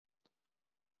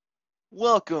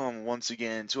Welcome once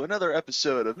again to another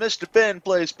episode of Mr. Ben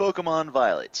Plays Pokemon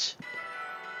Violet.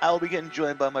 I will be getting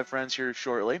joined by my friends here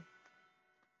shortly,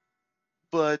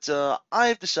 but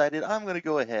I've decided I'm going to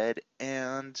go ahead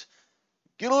and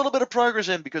get a little bit of progress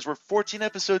in because we're 14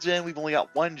 episodes in. We've only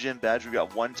got one gym badge, we've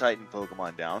got one Titan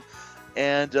Pokemon down,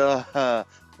 and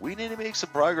we need to make some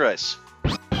progress.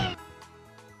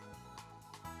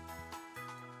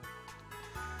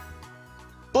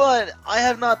 But I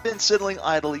have not been sitting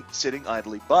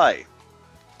idly by.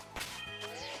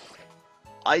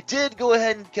 I did go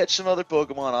ahead and catch some other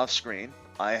Pokemon off screen.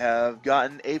 I have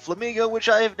gotten a Flamingo, which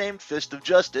I have named Fist of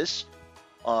Justice.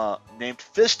 Named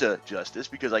Fista Justice,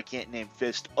 because I can't name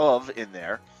Fist of in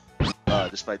there.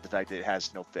 Despite the fact that it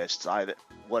has no fists either,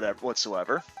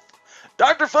 whatsoever.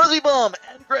 Dr. Fuzzybomb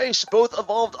and Grace both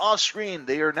evolved off screen.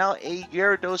 They are now a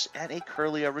Gyarados and a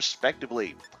Kirlia,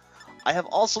 respectively. I have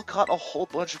also caught a whole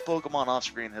bunch of Pokemon off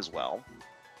screen as well.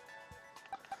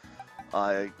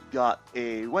 I got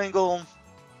a Wingull.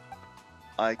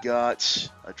 I got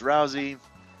a Drowsy.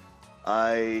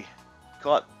 I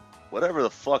caught whatever the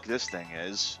fuck this thing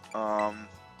is. A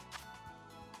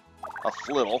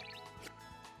Flittle.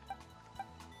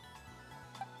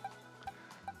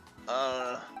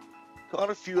 Caught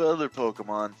a few other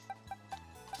Pokemon.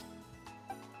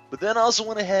 But then I also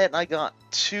went ahead and I got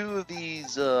two of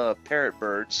these parrot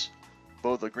birds,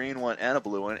 both a green one and a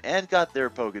blue one, and got their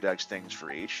Pokedex things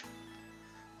for each.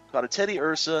 Got a Teddy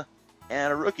Ursa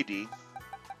and a Rookidee.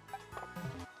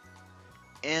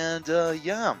 And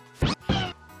yeah,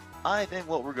 I think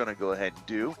what we're going to go ahead and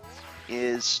do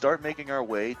is start making our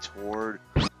way toward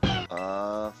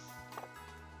the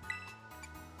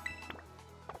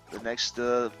next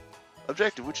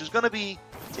objective, which is going to be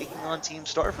taking on Team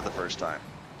Star for the first time.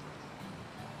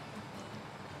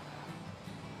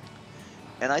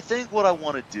 And I think what I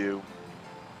want to do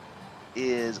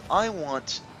is I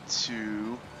want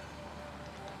to...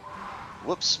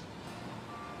 Whoops.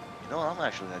 You know what, I'm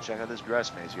actually going to check out this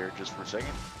grass maze here just for a second.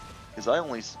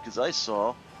 Because I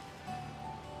saw...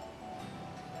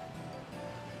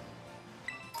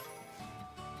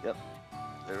 Yep.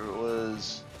 There it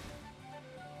was...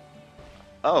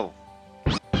 Oh.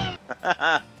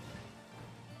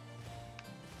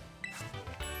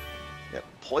 Yep,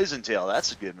 Poison Tail,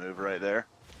 that's a good move right there.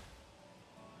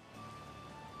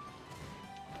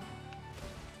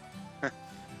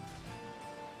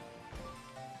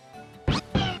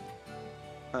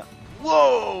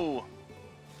 Whoa!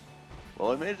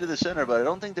 Well, I made it to the center, but I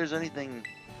don't think there's anything...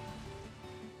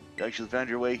 You actually found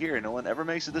your way here. No one ever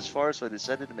makes it this far, so I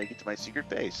decided to make it to my secret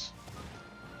base.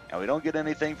 Now, we don't get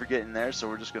anything for getting there, so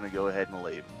we're just going to go ahead and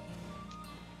leave.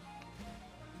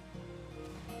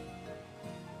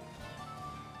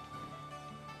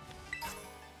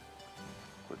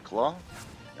 Quick Claw.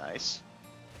 Nice.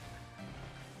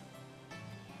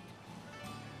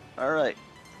 Alright.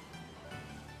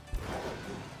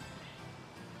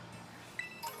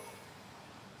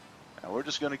 Now we're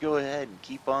just going to go ahead and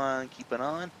keep on keeping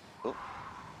on. Oh.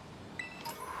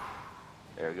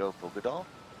 There we go, Pokédoll.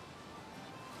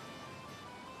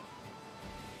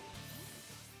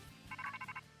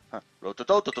 Huh.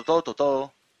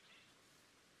 Rototototototo.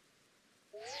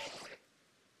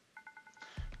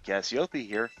 Cassiope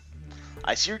here.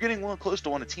 I see you're getting close to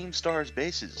one of Team Star's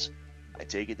bases. I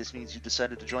take it this means you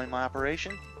decided to join my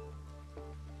operation?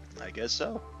 I guess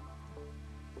so.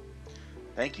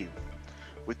 Thank you.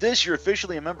 With this, you're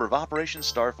officially a member of Operation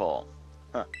Starfall.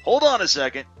 Huh. Hold on a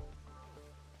second.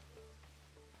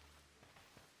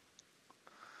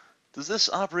 Does this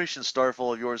Operation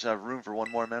Starfall of yours have room for one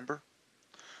more member?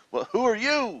 Well, who are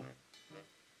you?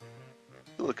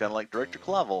 You look kind of like Director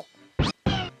Clavel.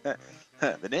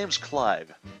 The name's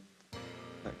Clive.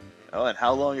 Oh, and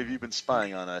how long have you been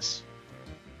spying on us?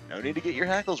 No need to get your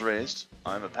hackles raised.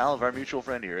 I'm a pal of our mutual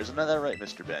friend here. Isn't that right,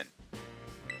 Mr. Ben?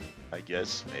 I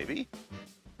guess, maybe?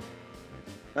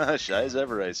 Shy as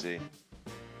ever, I see.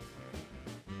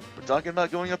 We're talking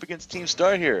about going up against Team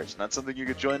Star here. It's not something you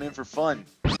could join in for fun.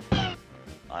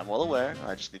 I'm well aware.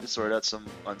 I just need to sort out some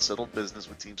unsettled business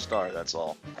with Team Star, that's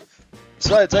all.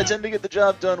 Besides, I tend to get the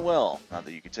job done well. Not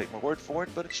that you can take my word for it,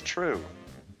 but it's true.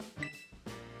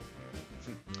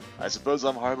 I suppose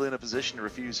I'm hardly in a position to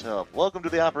refuse help. Welcome to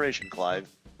the operation, Clive.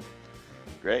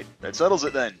 Great. That settles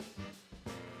it then.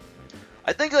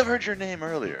 I think I've heard your name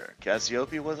earlier.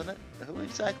 Cassiope, wasn't it? Who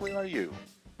exactly are you?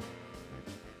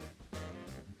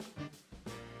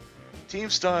 Team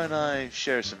Star and I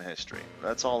share some history.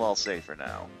 That's all I'll say for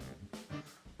now.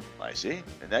 I see.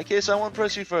 In that case, I won't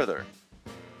press you further.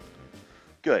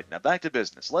 Good. Now back to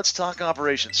business. Let's talk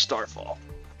Operation Starfall.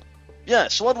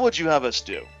 Yes, what would you have us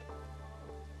do?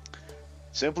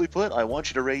 Simply put, I want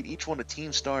you to raid each one of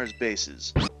Team Star's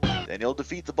bases. Then you'll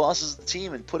defeat the bosses of the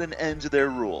team and put an end to their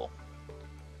rule.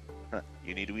 Huh,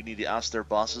 we need to oust their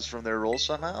bosses from their roles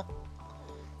somehow?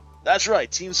 That's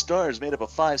right, Team Star is made up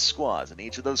of 5 squads, and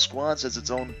each of those squads has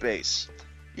its own base.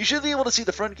 You should be able to see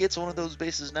the front gates of one of those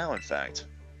bases now, in fact.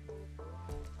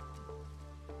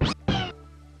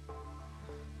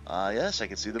 Yes, I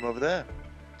can see them over there.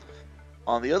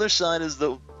 On the other side is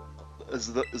the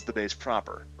base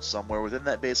proper. Somewhere within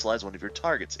that base lies one of your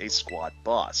targets, a squad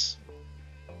boss.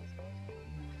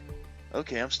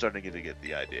 Okay, I'm starting to get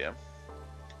the idea.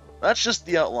 That's just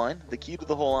the outline. The key to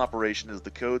the whole operation is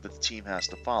the code that the team has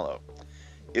to follow.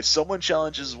 If someone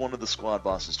challenges one of the squad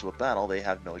bosses to a battle, they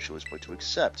have no choice but to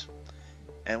accept.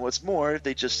 And what's more, if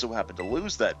they just so happen to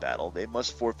lose that battle, they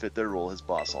must forfeit their role as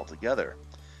boss altogether.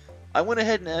 I went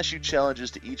ahead and asked you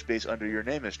challenges to each base under your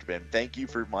name, Mr. Ben. Thank you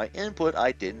for my input.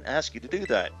 I didn't ask you to do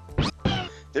that.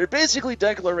 They're basically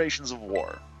declarations of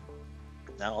war.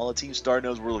 Now all the Team Star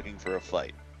knows we're looking for a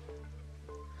fight.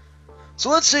 So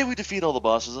let's say we defeat all the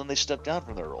bosses and they step down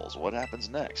from their roles. What happens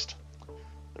next?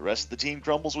 The rest of the team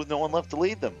crumbles with no one left to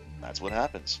lead them. That's what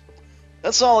happens.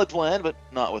 A solid plan, but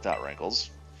not without wrinkles.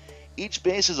 Each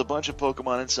base has a bunch of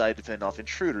Pokemon inside to fend off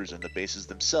intruders, and the bases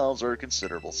themselves are a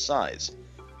considerable size.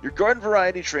 Your garden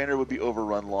variety trainer would be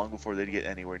overrun long before they'd get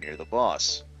anywhere near the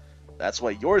boss. That's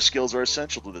why your skills are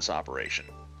essential to this operation.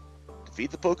 Defeat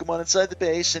the Pokemon inside the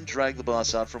base and drag the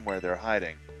boss out from where they're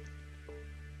hiding.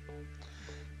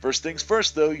 First things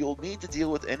first, though, you'll need to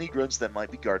deal with any grunts that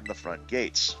might be guarding the front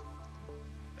gates.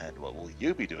 And what will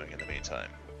you be doing in the meantime?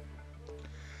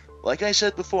 Like I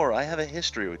said before, I have a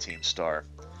history with Team Star.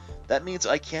 That means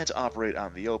I can't operate out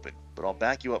in the open, but I'll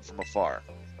back you up from afar.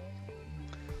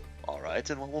 Alright,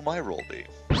 and what will my role be?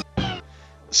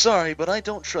 Sorry, but I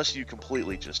don't trust you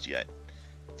completely just yet.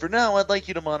 For now, I'd like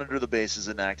you to monitor the bases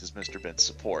and act as Mr. Ben's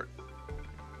support.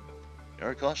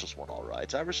 You're a cautious one,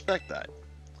 alright. I respect that.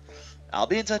 I'll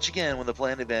be in touch again when the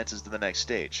plan advances to the next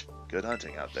stage. Good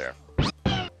hunting out there.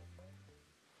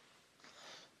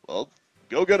 Well,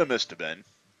 go get him, Mr. Ben.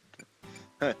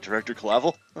 Director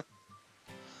Clavel?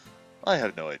 I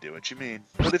have no idea what you mean,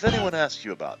 but if anyone asks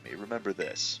you about me, remember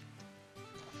this.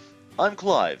 I'm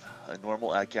Clive, a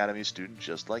normal Academy student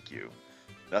just like you.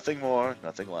 Nothing more,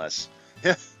 nothing less.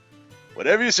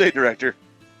 Whatever you say, Director.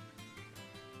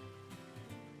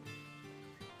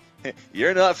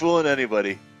 You're not fooling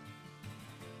anybody.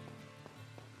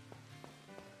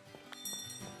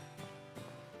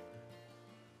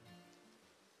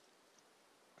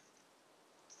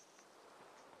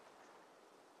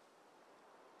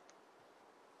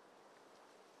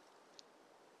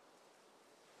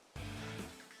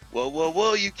 Whoa, whoa,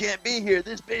 whoa, you can't be here.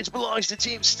 This base belongs to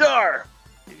Team Star.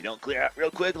 If you don't clear out real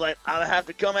quick, like, I'll have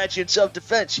to come at you in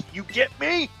self-defense. You get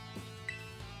me?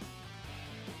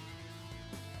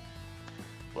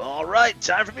 Well, alright,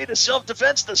 time for me to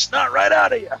self-defense the snot right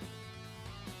out of you.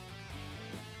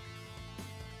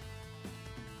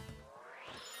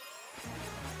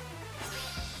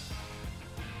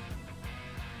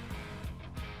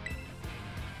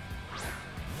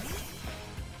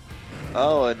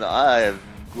 Oh, and I am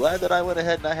glad that I went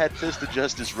ahead and I had Fist of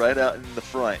Justice right out in the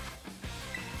front.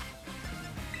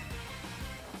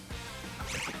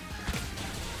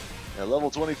 Now,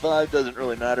 level 25 doesn't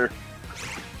really matter.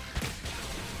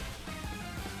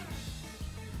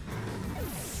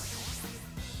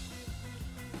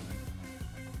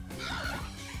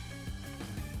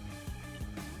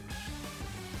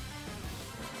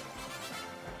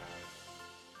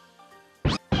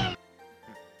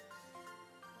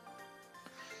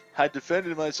 I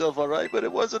defended myself alright, but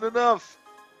it wasn't enough.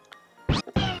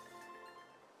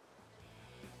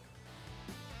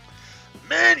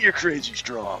 Man, you're crazy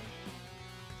strong.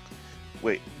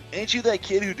 Wait, ain't you that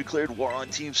kid who declared war on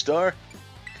Team Star?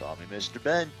 Call me Mr.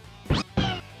 Ben.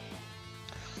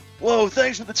 Whoa,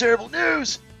 thanks for the terrible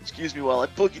news! Excuse me while I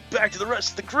book you back to the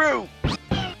rest of the crew!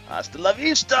 Hasta la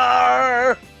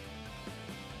vista!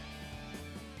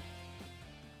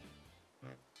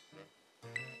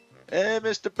 Hey,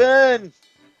 Mr. Ben!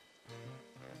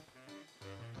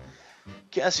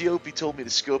 Cassiope told me to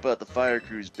scope out the fire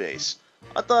crew's base.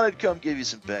 I thought I'd come give you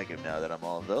some backup now that I'm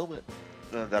all though, but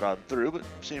that I'm through, but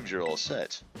seems you're all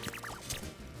set.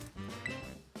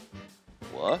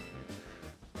 What?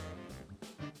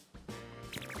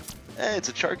 Hey, it's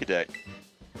a Charcadet.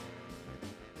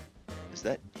 Is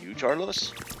that you,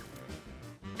 Charlos?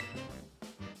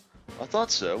 I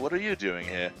thought so. What are you doing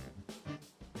here?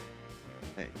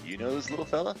 Hey, you know this little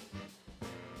fella?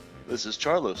 This is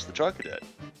Charlos, the Charcadet.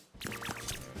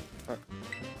 Huh.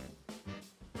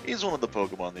 He's one of the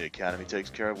Pokemon the Academy takes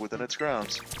care of within its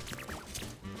grounds.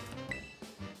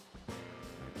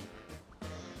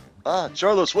 Ah,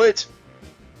 Charlos, wait!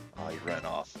 Oh, he ran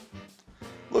off.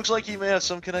 Looks like he may have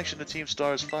some connection to Team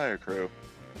Star's fire crew.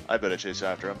 I better chase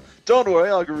after him. Don't worry,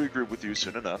 I'll regroup with you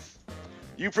soon enough.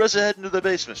 You press ahead into the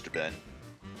base, Mr. Ben.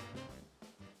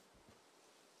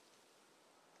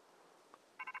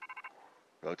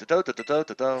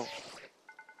 Ro-to-to-to-to-to-to.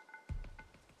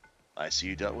 I see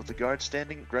you dealt with the grunt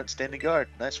standing guard.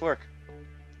 Nice work.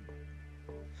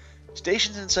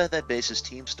 Stationed inside that base is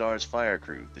Team Star's fire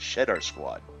crew, the Cheddar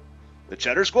Squad. The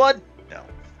Cheddar Squad? No.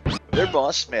 Their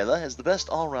boss, Mela, is the best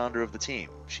all-rounder of the team.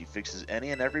 She fixes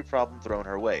any and every problem thrown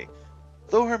her way,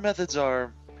 though her methods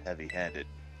are heavy-handed.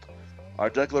 Our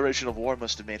declaration of war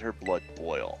must have made her blood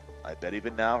boil. I bet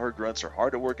even now her grunts are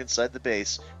hard at work inside the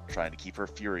base, trying to keep her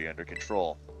fury under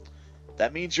control.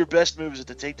 That means your best move is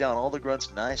to take down all the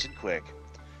grunts nice and quick.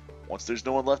 Once there's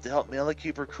no one left to help Mela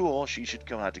keep her cool, she should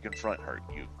come out to confront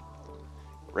you.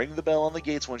 Ring the bell on the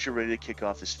gates once you're ready to kick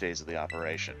off this phase of the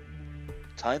operation.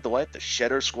 Time to wipe the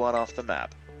Cheddar Squad off the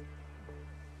map.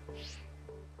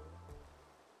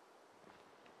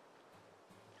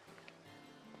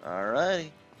 Alrighty.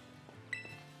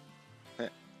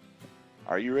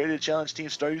 Are you ready to challenge Team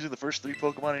Star using the first 3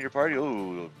 Pokemon in your party?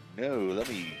 Oh, no. Let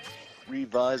me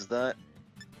revise that.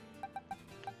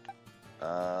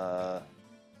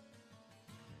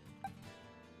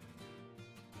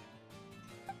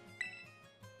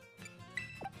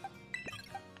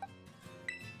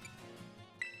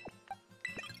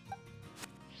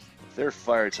 If they're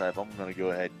fire type, I'm going to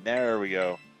go ahead. There we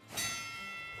go.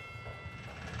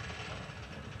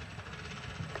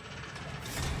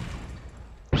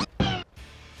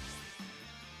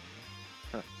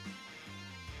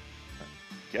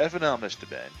 Careful now, Mr.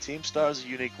 Ben. Team Star is a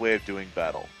unique way of doing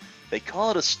battle. They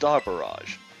call it a Star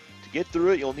Barrage. To get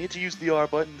through it, you'll need to use the R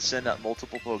button to send out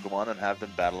multiple Pokemon and have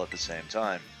them battle at the same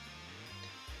time.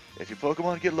 If your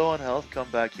Pokemon get low on health,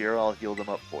 come back here, I'll heal them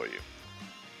up for you.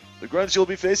 The grunts you'll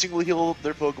be facing will heal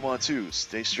their Pokemon too.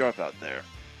 Stay sharp out there.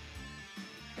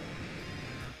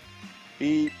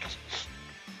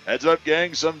 Heads up,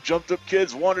 gang. Some jumped up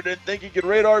kids wandered in thinking he could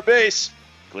raid our base.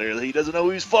 Clearly he doesn't know who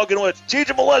he's fucking with. Teach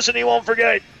him a lesson he won't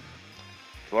forget.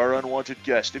 To our unwanted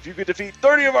guest, if you could defeat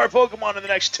 30 of our Pokemon in the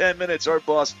next 10 minutes, our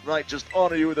boss might just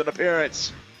honor you with an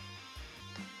appearance.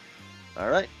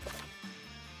 Alright.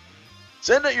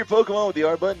 Send out your Pokemon with the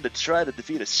R button to try to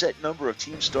defeat a set number of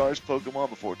Team Star's Pokemon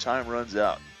before time runs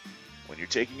out. When you're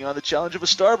taking on the challenge of a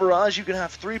Star Barrage, you can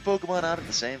have 3 Pokemon out at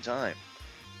the same time.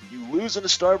 You lose in a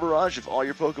Star Barrage if all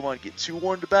your Pokemon get too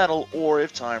worn to battle or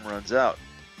if time runs out.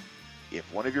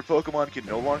 If one of your Pokemon can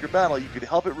no longer battle, you can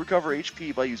help it recover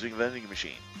HP by using a vending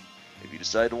machine. If you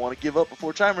decide to want to give up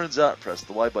before time runs out, press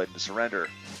the Y button to surrender.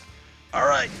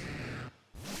 Alright.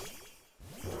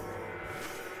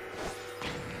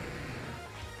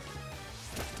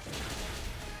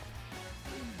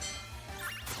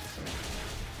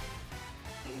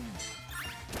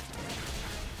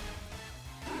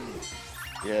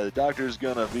 Yeah, the doctor's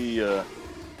gonna be,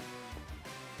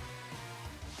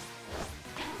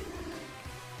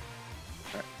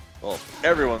 well,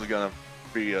 everyone's gonna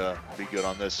be good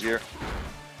on this here.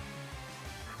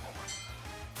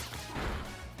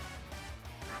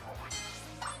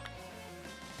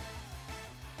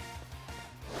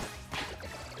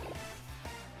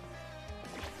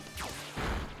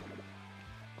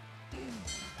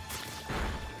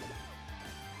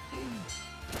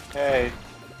 Hey.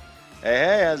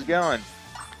 Hey, how's it going?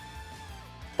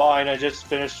 Fine, I just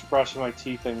finished brushing my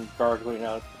teeth and gargling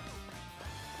out.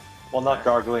 Well, not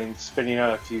gargling, spitting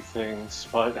out a few things,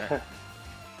 but...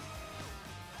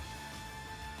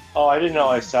 Oh, I didn't know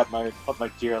I put my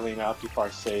Deerling out before I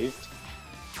saved.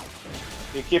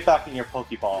 You get back in your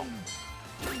Pokeball.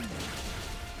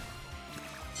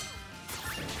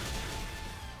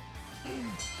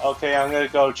 Okay, I'm gonna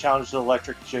go challenge the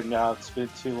electric gym now. It's been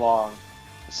too long.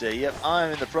 Say, yep,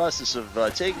 I'm in the process of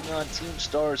taking on Team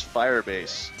Star's fire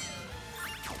base.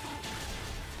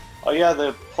 Oh yeah,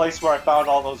 the place where I found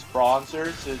all those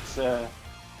bronzers,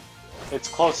 it's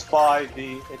close by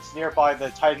it's nearby the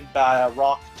Titan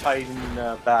Rock Titan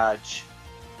badge.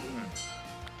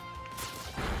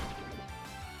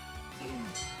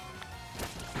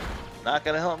 Not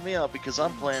gonna help me out because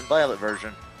I'm playing Violet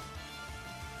version.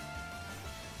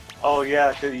 Oh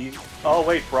yeah, oh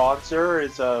wait, Bronzer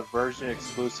is a version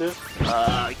exclusive?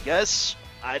 I guess.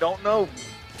 I don't know.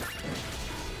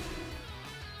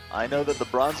 I know that the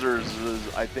Bronzers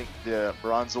is, I think the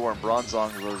Bronzor and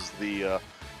Bronzong was the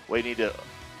way you need to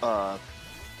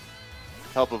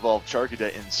help evolve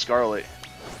Charcadet in Scarlet.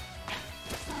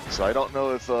 So I don't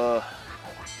know if oh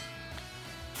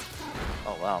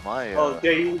wow, my oh,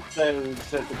 they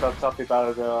said about something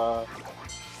about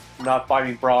not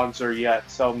fighting Bronzer yet,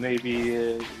 so maybe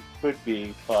it could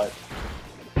be, but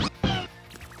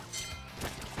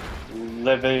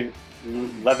living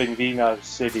Vina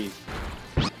City.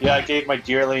 Yeah, I gave my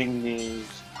deerling the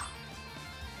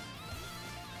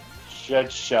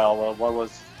shed shell. What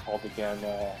was it called again?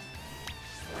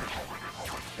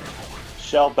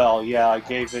 Shell bell. Yeah, I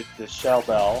gave it the shell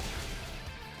bell.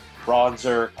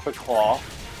 Bronzer quick claw.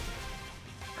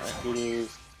 It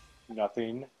is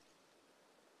nothing.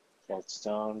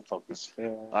 Stone, focus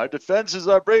fail. Our defenses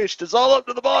are breached. It's all up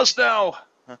to the boss now.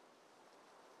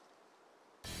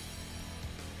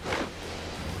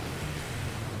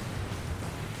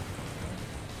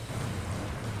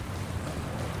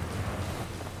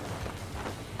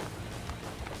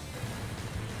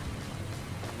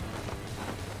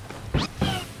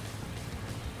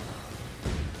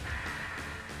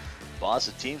 Boss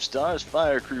of Team Star's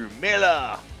fire crew,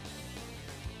 Mela!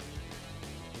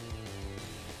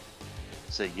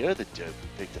 So you're the dope who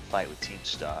picked a fight with Team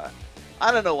Star.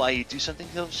 I don't know why you do something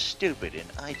so stupid, and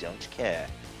I don't care.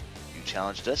 You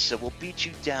challenged us, so we'll beat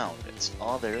you down. That's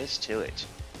all there is to it.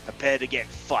 Prepare to get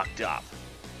fucked up.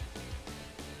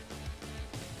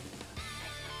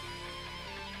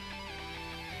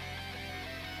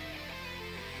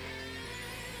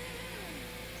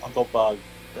 Uncle Bug.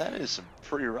 That is some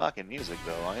pretty rockin' music,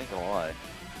 though, I ain't gonna lie.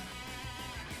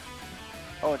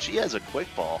 Oh, and she has a quick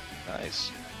ball.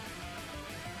 Nice.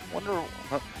 Wonder...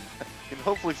 can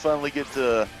hopefully finally get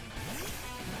to...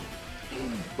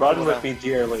 Run with me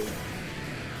dearly.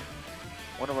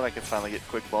 Wonder when I can finally get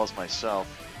quick balls myself.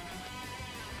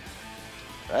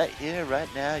 Right here, right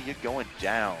now, you're going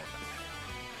down.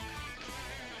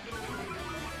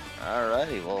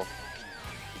 Alrighty, well...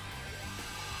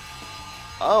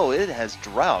 Oh, it has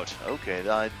drought. Okay,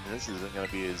 this isn't going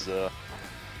to be as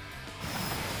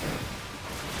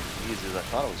easy as I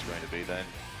thought it was going to be then.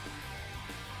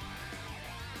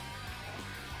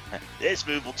 This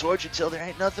move will torch until there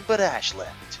ain't nothing but ash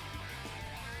left.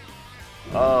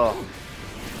 Oh,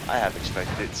 I have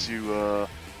expected it to,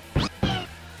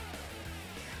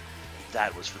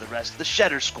 that was for the rest of the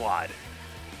Shedder Squad.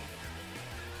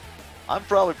 I'm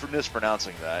probably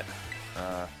mispronouncing that.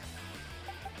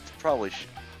 Probably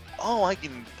oh, I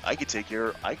can take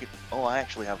care. Oh, I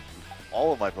actually have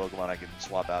all of my Pokemon I can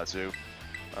swap out to.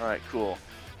 All right, cool.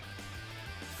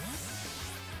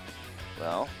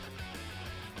 Well,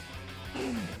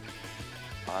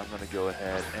 I'm gonna go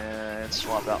ahead and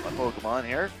swap out my Pokemon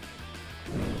here.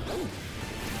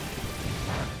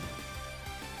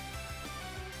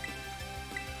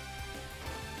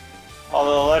 Oh,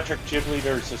 the electric gym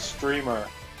leader is a streamer.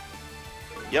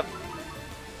 Yep.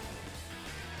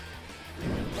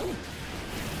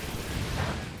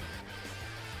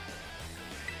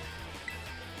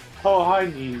 Oh, hi,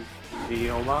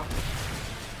 Neoma.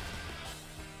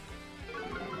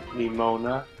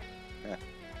 Nimona.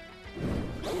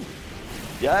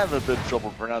 Yeah, I have a bit of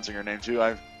trouble pronouncing her name too.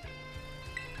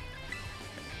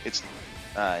 It's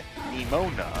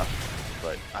Nimona,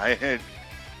 but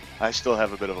I still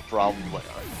have a bit of a problem.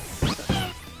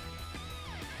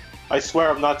 I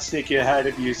swear I'm not sneaking ahead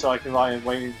of you so I can lie and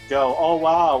wait and go, oh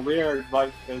wow, weird,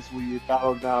 like, as we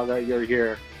battled now that you're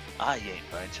here. I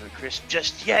ain't burned to a crisp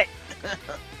just yet.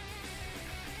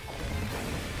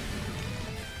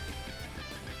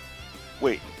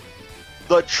 Wait,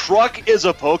 the truck is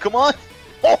a Pokemon?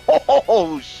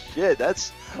 Oh shit,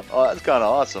 that's kind of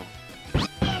awesome.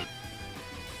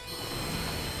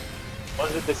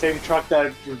 Was it the same truck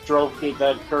that drove through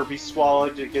that Kirby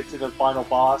swallowed to get to the final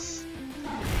boss?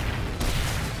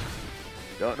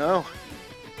 Don't know.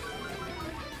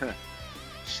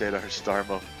 Shadar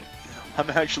Starmo. I'm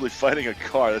actually fighting a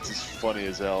car. That's as funny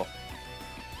as hell.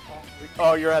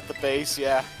 Oh, you're at the base,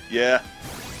 yeah. Yeah.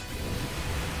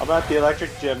 I'm at the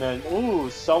electric gym and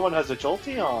ooh, someone has a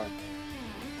Jolteon.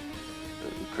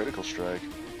 Critical strike.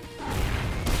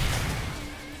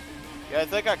 Yeah, I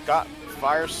think I got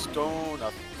Firestone,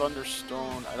 a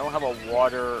Thunderstone. I don't have a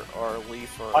Water or a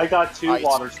Leaf or I got 2 Ice.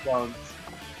 Water Stones.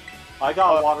 I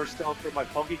got Water Stone for my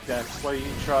Pokédex. Why don't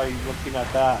you try looking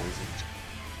at that?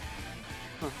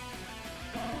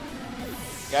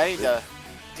 Yeah, I need to...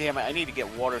 Damn it, I need to get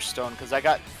Water Stone because I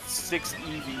got 6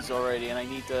 Eevees already and I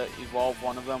need to evolve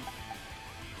one of them.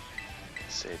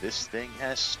 Say this thing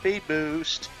has speed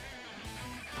boost.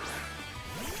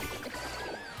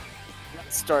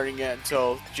 Not starting it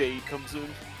until Jade comes in.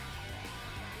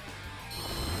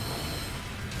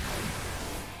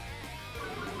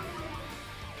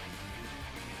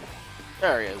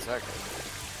 There he is, okay.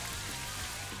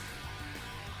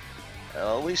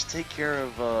 I'll at least take care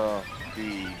of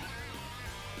the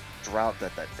drought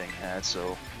that thing had,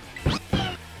 so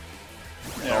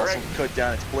And also cut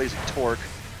down its blazing torque.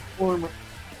 Form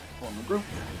group.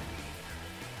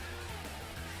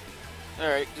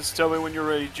 Alright, just tell me when you're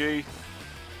ready, G.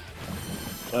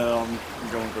 I'm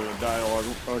going for the dialogue,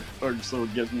 so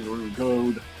it gets me the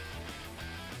code.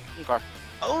 Okay.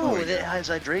 Oh, it has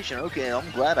hydration. Okay, I'm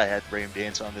glad I had Brave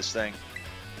Dance on this thing.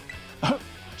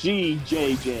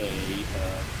 GJJ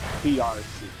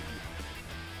PRC.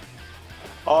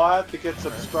 Oh, I have to get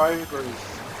subscribers.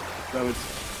 So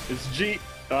it's G.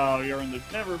 Oh, you're in the.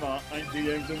 Never mind.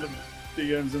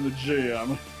 DM's in the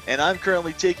gym. And I'm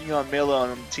currently taking on Mela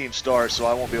on Team Star, so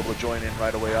I won't be able to join in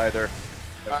right away either.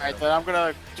 Alright, then I'm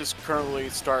gonna just currently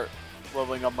start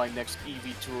leveling up my next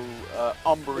EV to Ladies and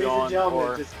Umbreon gentlemen,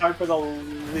 or... it's time for the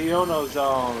Leono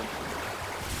Zone.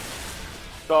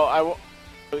 So I will...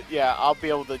 Yeah, I'll be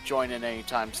able to join in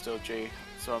anytime still, G.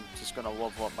 So I'm just gonna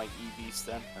level up my EVs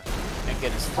then. And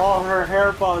get his... All her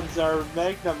hair buns are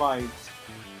Magnemite.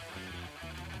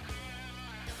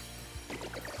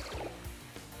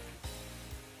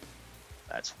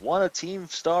 That's one of Team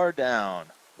Star down.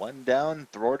 One down,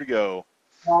 3 to go.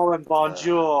 Oh, and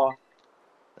bonjour.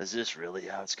 Is this really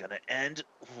how it's gonna end?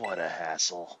 What a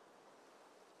hassle.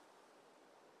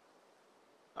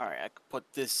 Alright, I could put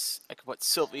this... I could put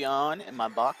Sylveon in my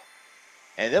box.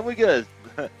 And then we get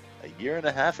a year and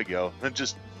a half ago,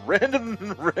 just random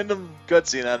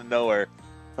cutscene out of nowhere.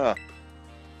 Huh.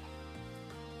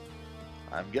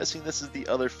 I'm guessing this is the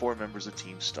other 4 members of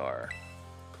Team Star.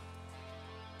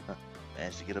 Huh.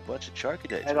 Managed to get a bunch of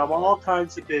Charcadex. And I'm all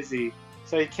kinds of busy.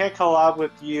 So I can't collab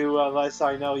with you unless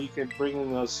I know you can bring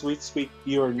in a sweet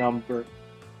viewer number.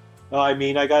 I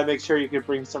mean, I gotta make sure you can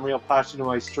bring some real passion to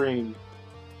my stream.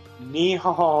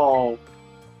 Neho!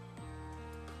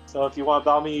 So if you want to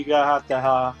battle me, you gotta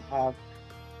have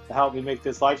to help me make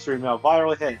this live stream a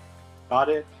viral hit. Got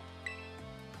it?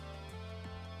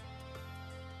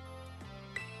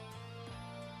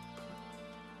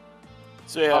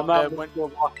 So yeah, I'm not when,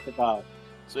 walked about.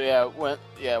 so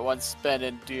yeah, once Ben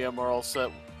and DM are all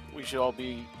set, we should all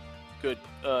be good,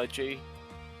 G.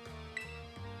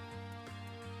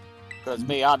 Because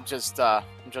me, I'm just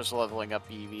leveling up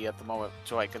Eevee at the moment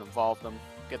so I can evolve them,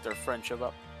 get their friendship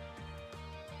up.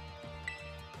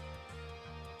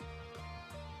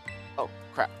 Oh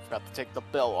crap! Forgot to take the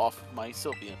bell off my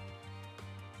Sylveon.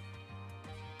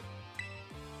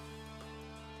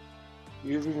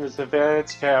 Using the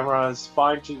surveillance cameras,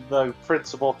 find the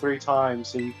principal 3 times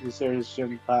so you can search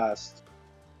him fast.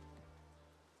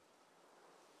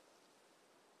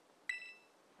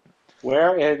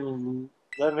 Where in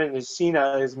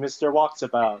Levinicina is Mr.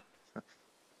 Walksabout?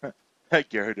 That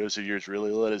Gyarados of yours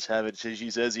really let us have it. She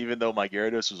says, even though my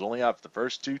Gyarados was only out for the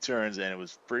first 2 turns, and it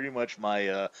was pretty much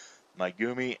my my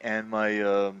Gumi and my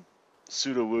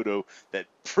Sudowoodo that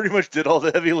pretty much did all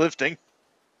the heavy lifting.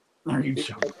 Are you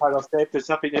joking? There's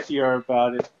something iffier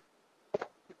about it.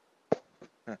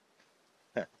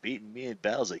 Beating me in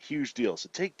battle's a huge deal, so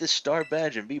take this star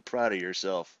badge and be proud of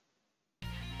yourself.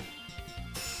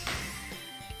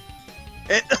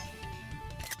 And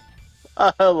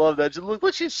I love that. Just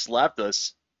look, she slapped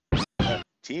us.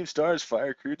 Team Star's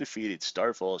fire crew defeated.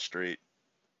 Starfall Street.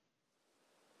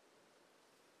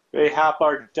 Very happy,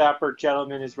 dapper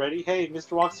gentleman is ready. Hey,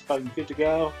 Mr. Walksabout, you good to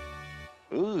go?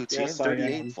 Ooh, Yes, I am.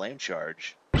 TM38 Flame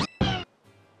Charge.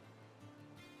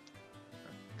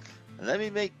 Let me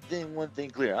make one thing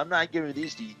clear. I'm not giving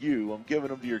these to you. I'm giving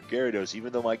them to your Gyarados,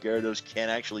 even though my Gyarados can't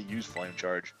actually use Flame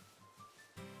Charge.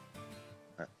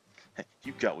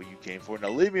 You got what you came for. Now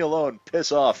leave me alone.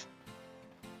 Piss off.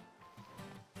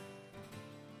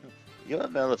 You're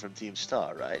Mela from Team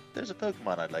Star, right? There's a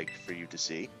Pokemon I'd like for you to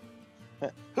see.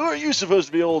 Who are you supposed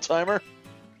to be, old-timer?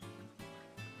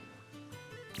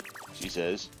 She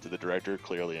says to the director,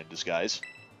 clearly in disguise.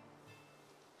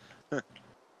 A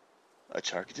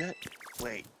Charcadet?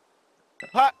 Wait.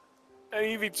 Ha! An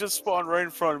Eevee just spawned right in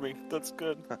front of me. That's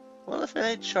good. Well, if it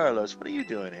ain't Charlos, what are you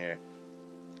doing here?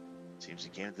 Seems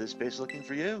he came to this base looking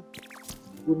for you.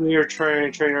 Your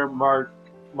trainer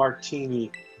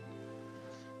Martini.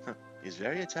 He's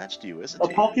very attached to you, isn't The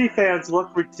he? Pokefans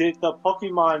look ridiculous. The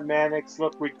Pokemon Manics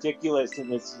look ridiculous in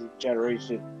this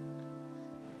generation.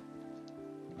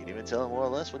 You can even tell more or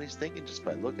less what he's thinking just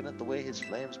by looking at the way his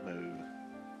flames move.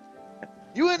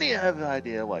 You any have an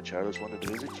idea why Charles wanted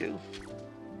to visit you?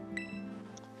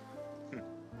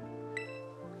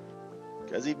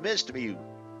 Because he missed me.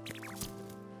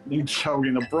 You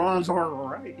joking? The bronze are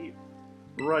right.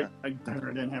 Right. I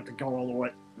didn't have to go all the way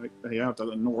out to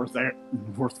the north there.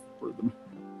 North for them.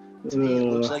 To me,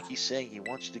 it looks like he's saying he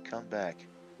wants you to come back.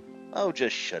 Oh,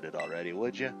 just shut it already,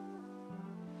 would you?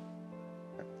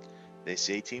 They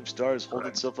say Team Star has holed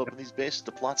itself up in these bases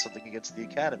to plot something against the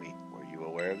Academy. Were you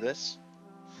aware of this?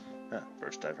 Huh,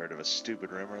 first I've heard of a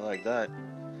stupid rumor like that.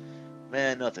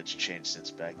 Man, nothing's changed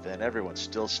since back then. Everyone's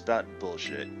still spouting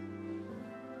bullshit.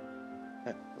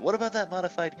 Huh, what about that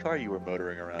modified car you were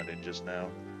motoring around in just now?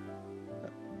 Huh,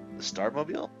 the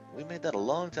Starmobile? We made that a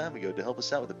long time ago to help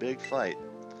us out with a big fight.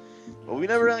 But we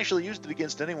never actually used it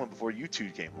against anyone before you two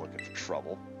came looking for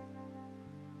trouble.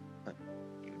 Huh,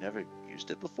 you never used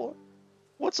it before?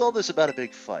 What's all this about a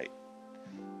big fight?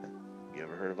 Huh, you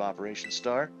ever heard of Operation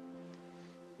Star?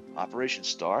 Operation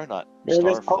Star, not Man,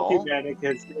 this Starfall? Pokemanic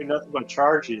is doing nothing but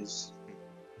charges.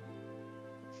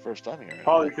 First time hearing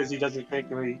Probably of it. because he doesn't think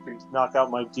he can knock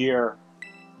out my deer.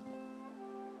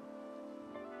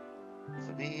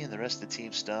 For me and the rest of the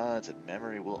Team Star, it's a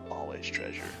memory we'll always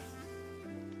treasure.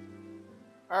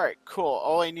 Alright, cool.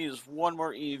 All I need is one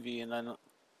more Eevee, and then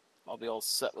I'll be all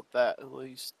set with that, at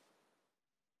least.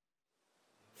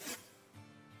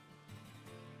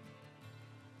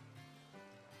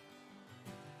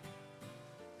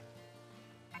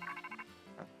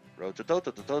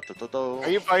 Are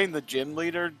you fighting the gym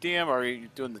leader, DM, or are you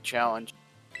doing the challenge?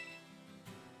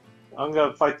 I'm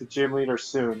gonna fight the gym leader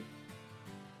soon.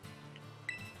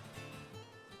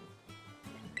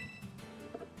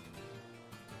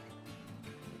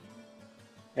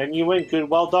 And you win. Good.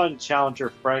 Well done,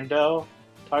 Challenger friendo.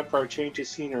 Time for a change of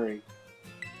scenery.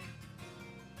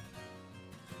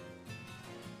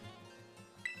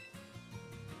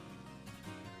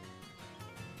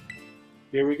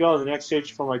 Here we go. The next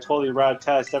stage for my totally rad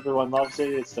test. Everyone loves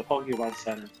it. It's the Pokemon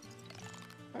Center.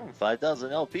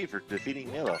 5,000 LP for defeating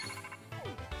Milo.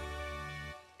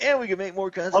 And we can make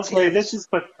more kinds of Okay, teams. this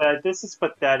is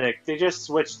pathetic. They just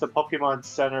switched the Pokemon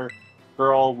Center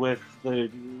girl with the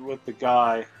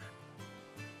guy.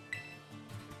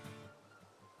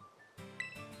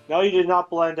 No, you did not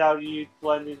blend out. You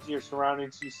blend into your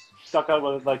surroundings. You stuck out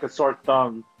with like a sore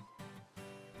thumb.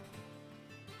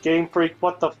 Game Freak,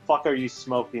 what the fuck are you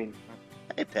smoking?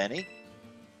 Hey, Penny.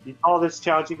 You call this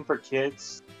challenging for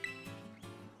kids?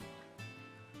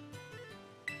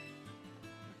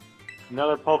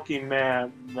 Another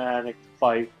Pokemanic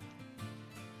fight.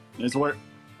 It's where,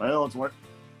 well,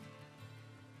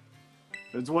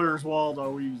 it's where's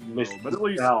Waldo easy though. But at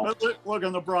least, look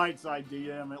on the bright side,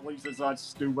 DM. At least it's not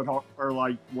stupid or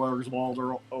like where's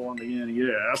Waldo on the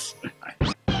NES.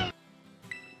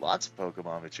 Lots of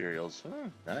Pokemon materials.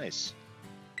 Nice.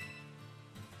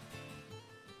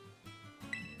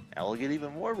 Now we'll get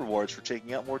even more rewards for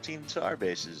taking out more Team Star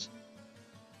bases.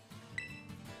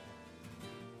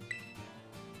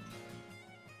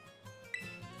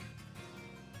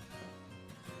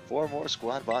 Four more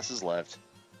squad bosses left.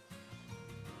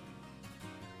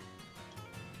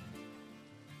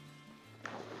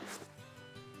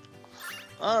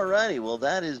 Alrighty, well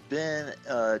that has been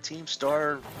Team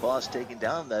Star boss taken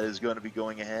down. That is going to be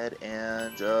going ahead,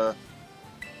 and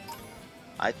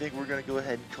I think we're going to go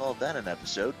ahead and call that an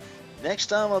episode. Next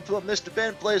time on Mr.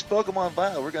 Ben Plays Pokemon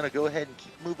Violet, we're going to go ahead and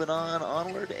keep moving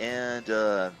onward, and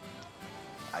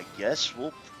I guess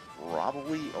we'll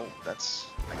probably, I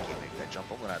can't make that jump.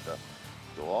 I'm going to have to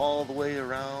go all the way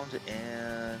around,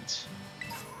 and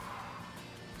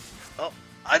oh,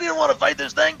 I didn't want to fight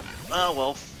this thing. Oh,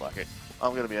 well, fuck it.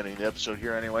 I'm going to be ending the episode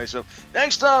here anyway. So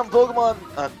next time,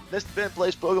 Mr. Ben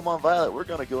Plays Pokemon Violet, we're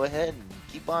going to go ahead and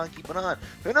keep on keeping on.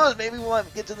 Who knows, maybe we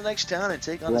might get to the next town and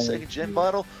take on the second gen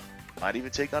bottle. Might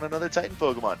even take on another Titan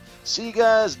Pokemon. See you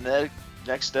guys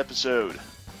next episode.